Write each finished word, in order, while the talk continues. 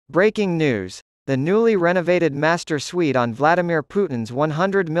Breaking news. The newly renovated master suite on Vladimir Putin's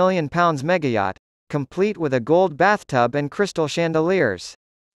 £100 million megayacht, complete with a gold bathtub and crystal chandeliers.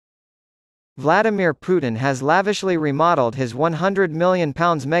 Vladimir Putin has lavishly remodeled his £100 million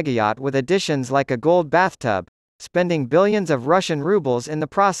megayacht with additions like a gold bathtub, spending billions of Russian rubles in the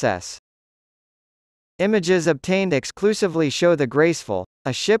process. Images obtained exclusively show the Graceful,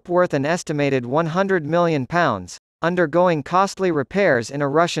 a ship worth an estimated £100 million, undergoing costly repairs in a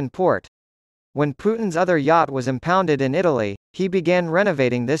Russian port. When Putin's other yacht was impounded in Italy, he began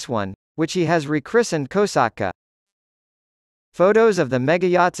renovating this one, which he has rechristened Kosatka. Photos of the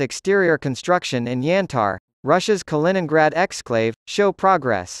megayacht's exterior construction in Yantar, Russia's Kaliningrad exclave, show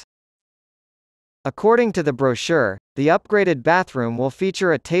progress. According to the brochure, the upgraded bathroom will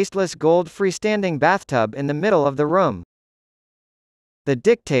feature a tasteless gold freestanding bathtub in the middle of the room. The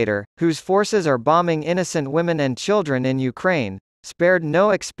dictator, whose forces are bombing innocent women and children in Ukraine, spared no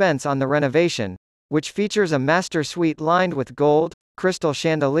expense on the renovation, which features a master suite lined with gold, crystal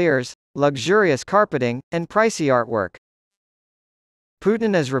chandeliers, luxurious carpeting, and pricey artwork.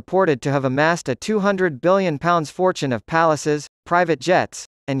 Putin is reported to have amassed a £200 billion fortune of palaces, private jets,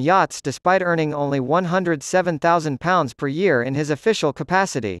 and yachts despite earning only £107,000 per year in his official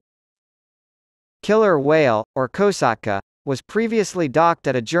capacity. Killer Whale, or Kosatka, was previously docked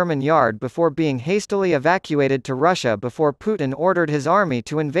at a German yard before being hastily evacuated to Russia before Putin ordered his army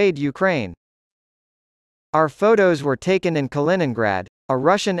to invade Ukraine. Our photos were taken in Kaliningrad, a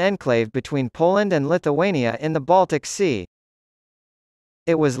Russian enclave between Poland and Lithuania in the Baltic Sea.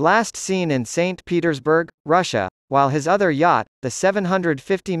 It was last seen in St. Petersburg, Russia, while his other yacht, the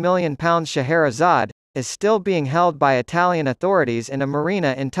 £750 million Scheherazade, is still being held by Italian authorities in a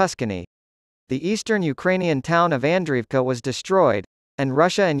marina in Tuscany. The eastern Ukrainian town of Andriivka was destroyed, and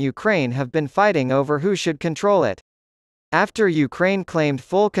Russia and Ukraine have been fighting over who should control it. After Ukraine claimed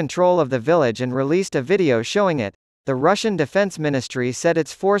full control of the village and released a video showing it, the Russian Defense Ministry said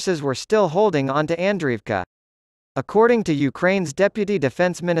its forces were still holding on to Andriivka. According to Ukraine's Deputy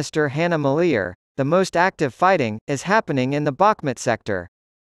Defense Minister Hanna Maliar, the most active fighting is happening in the Bakhmut sector.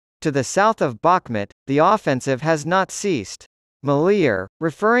 To the south of Bakhmut, the offensive has not ceased. Maliar,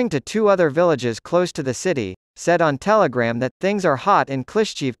 referring to two other villages close to the city, said on Telegram that things are hot in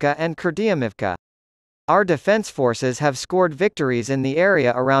Klishchivka and Kurdyumivka. Our defense forces have scored victories in the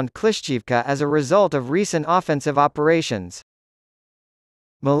area around Klishchivka as a result of recent offensive operations.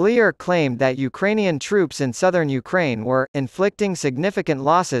 Maliar claimed that Ukrainian troops in southern Ukraine were inflicting significant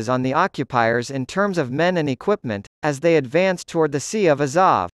losses on the occupiers in terms of men and equipment, as they advanced toward the Sea of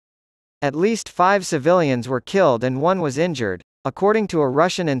Azov. At least 5 civilians were killed and 1 was injured, according to a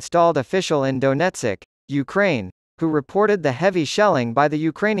Russian-installed official in Donetsk, Ukraine, who reported the heavy shelling by the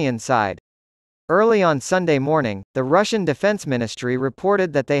Ukrainian side. Early on Sunday morning, the Russian Defense Ministry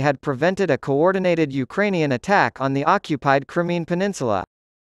reported that they had prevented a coordinated Ukrainian attack on the occupied Crimean Peninsula.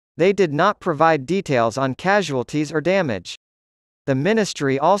 They did not provide details on casualties or damage. The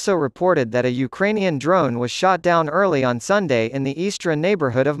ministry also reported that a Ukrainian drone was shot down early on Sunday in the Istra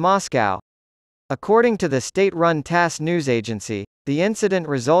neighborhood of Moscow. According to the state-run TASS news agency, the incident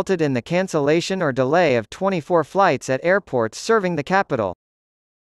resulted in the cancellation or delay of 24 flights at airports serving the capital.